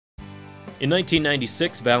In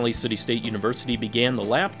 1996, Valley City State University began the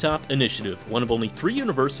Laptop Initiative, one of only 3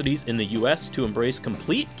 universities in the U.S. to embrace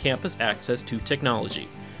complete campus access to technology.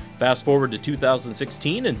 Fast forward to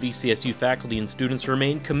 2016, and VCSU faculty and students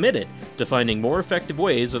remain committed to finding more effective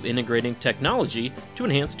ways of integrating technology to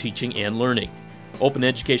enhance teaching and learning. Open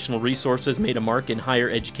Educational Resources made a mark in higher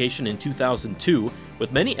education in 2002,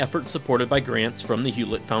 with many efforts supported by grants from the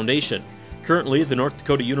Hewlett Foundation. Currently, the North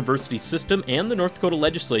Dakota University System and the North Dakota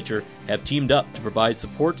Legislature have teamed up to provide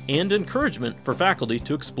support and encouragement for faculty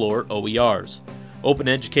to explore OERs. Open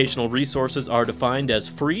Educational Resources are defined as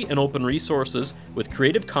free and open resources with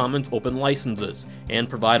Creative Commons open licenses and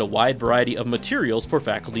provide a wide variety of materials for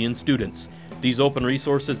faculty and students. These open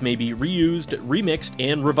resources may be reused, remixed,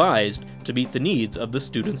 and revised to meet the needs of the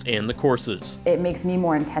students and the courses. It makes me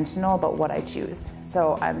more intentional about what I choose,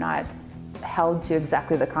 so I'm not held to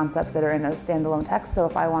exactly the concepts that are in a standalone text. So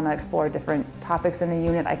if I want to explore different topics in a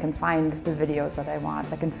unit, I can find the videos that I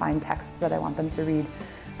want. I can find texts that I want them to read.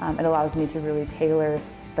 It allows me to really tailor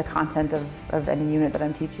the content of any unit that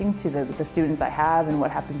I'm teaching to the students I have and what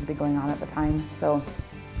happens to be going on at the time. So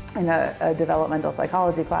in a developmental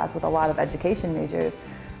psychology class with a lot of education majors,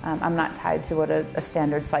 I'm not tied to what a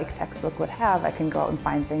standard psych textbook would have. I can go out and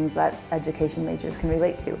find things that education majors can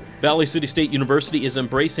relate to. Valley City State University is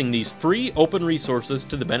embracing these free open resources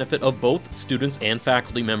to the benefit of both students and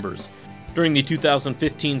faculty members. During the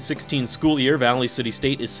 2015-16 school year, Valley City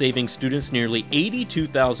State is saving students nearly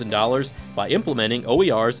 $82,000 by implementing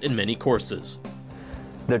OERs in many courses.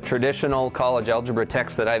 The traditional college algebra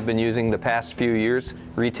text that I've been using the past few years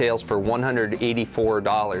retails for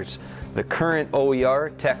 $184. The current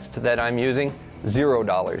OER text that I'm using,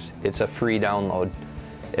 $0. It's a free download.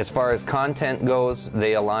 As far as content goes,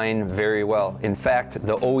 they align very well. In fact,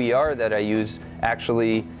 the OER that I use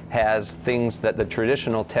actually has things that the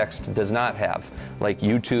traditional text does not have, like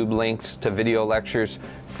YouTube links to video lectures,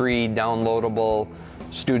 free downloadable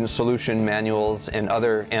student solution manuals, and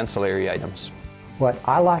other ancillary items. What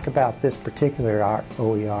I like about this particular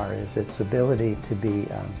OER is its ability to be,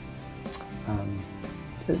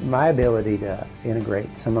 my ability to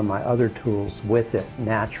integrate some of my other tools with it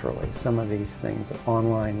naturally. Some of these things,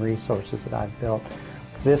 online resources that I've built.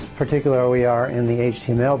 This particular OER in the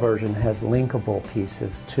HTML version has linkable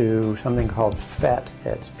pieces to something called PHET,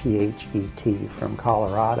 it's P-H-E-T, from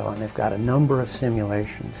Colorado, and they've got a number of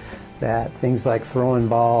simulations. That things like throwing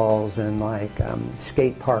balls and like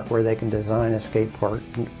skate park, where they can design a skate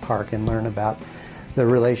park and learn about the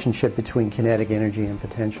relationship between kinetic energy and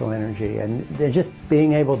potential energy. And they're just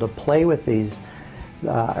being able to play with these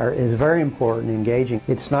is very important, engaging.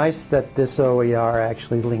 It's nice that this OER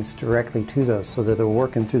actually links directly to those, so that they're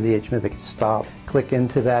working through the HTML, they can stop, click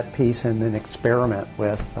into that piece, and then experiment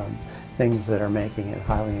with things that are making it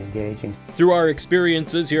highly engaging. Through our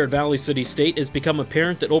experiences here at Valley City State, it's become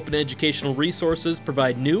apparent that open educational resources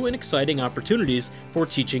provide new and exciting opportunities for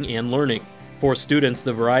teaching and learning. For students,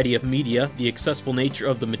 the variety of media, the accessible nature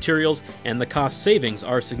of the materials, and the cost savings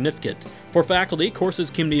are significant. For faculty,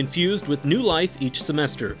 courses can be infused with new life each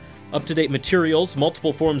semester. Up-to-date materials,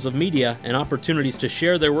 multiple forms of media, and opportunities to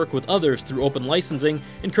share their work with others through open licensing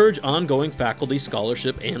encourage ongoing faculty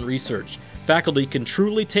scholarship and research. Faculty can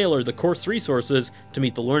truly tailor the course resources to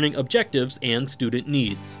meet the learning objectives and student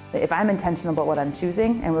needs. If I'm intentional about what I'm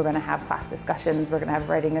choosing, and we're going to have class discussions, we're going to have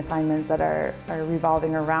writing assignments that are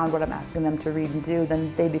revolving around what I'm asking them to read and do,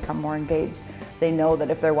 then they become more engaged. They know that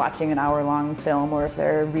if they're watching an hour-long film or if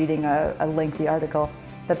they're reading a lengthy article,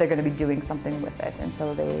 that they're going to be doing something with it. And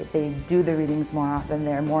so they do the readings more often,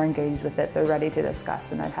 they're more engaged with it, they're ready to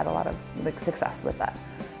discuss, and I've had a lot of success with that.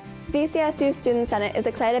 VCSU Student Senate is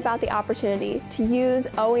excited about the opportunity to use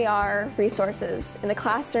OER resources in the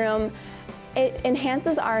classroom. It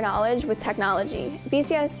enhances our knowledge with technology.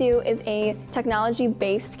 VCSU is a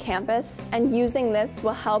technology-based campus, and using this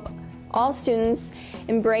will help all students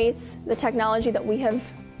embrace the technology that we have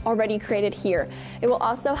already created here. It will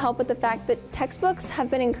also help with the fact that textbooks have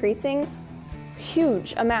been increasing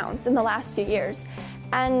huge amounts in the last few years.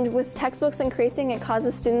 And with textbooks increasing, it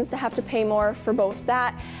causes students to have to pay more for both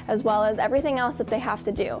that as well as everything else that they have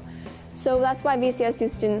to do. So that's why VCSU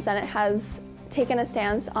Student Senate has taken a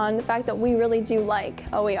stance on the fact that we really do like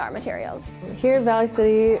OER materials. Here at Valley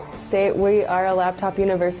City State, we are a laptop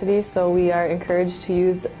university, so we are encouraged to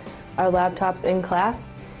use our laptops in class.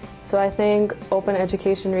 So I think open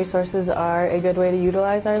education resources are a good way to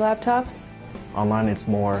utilize our laptops. Online it's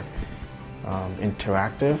more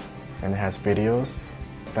interactive and it has videos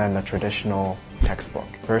than the traditional textbook.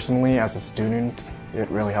 Personally, as a student, it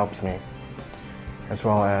really helps me, as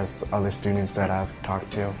well as other students that I've talked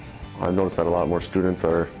to. I've noticed that a lot more students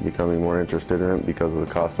are becoming more interested in it because of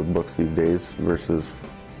the cost of books these days versus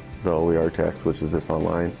the OER text, which is just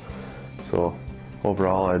online. So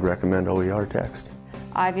overall, I'd recommend OER text.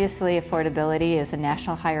 Obviously, affordability is a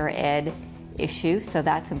national higher ed issue, so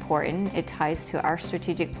that's important. It ties to our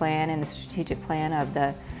strategic plan and the strategic plan of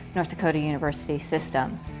the North Dakota University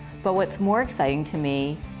system. But what's more exciting to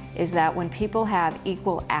me is that when people have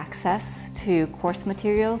equal access to course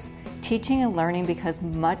materials, teaching and learning becomes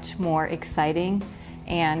much more exciting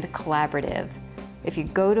and collaborative. If you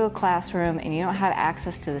go to a classroom and you don't have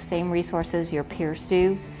access to the same resources your peers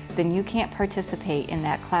do, then you can't participate in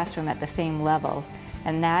that classroom at the same level,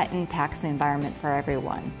 and that impacts the environment for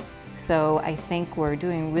everyone. So I think we're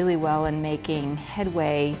doing really well in making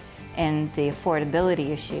headway in the affordability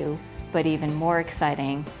issue, but even more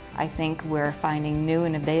exciting, I think we're finding new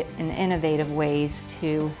and innovative ways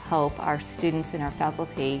to help our students and our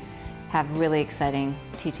faculty have really exciting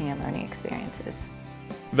teaching and learning experiences.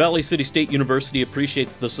 Valley City State University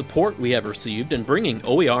appreciates the support we have received in bringing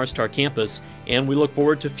OERs to our campus, and we look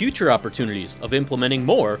forward to future opportunities of implementing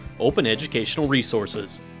more open educational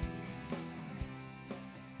resources.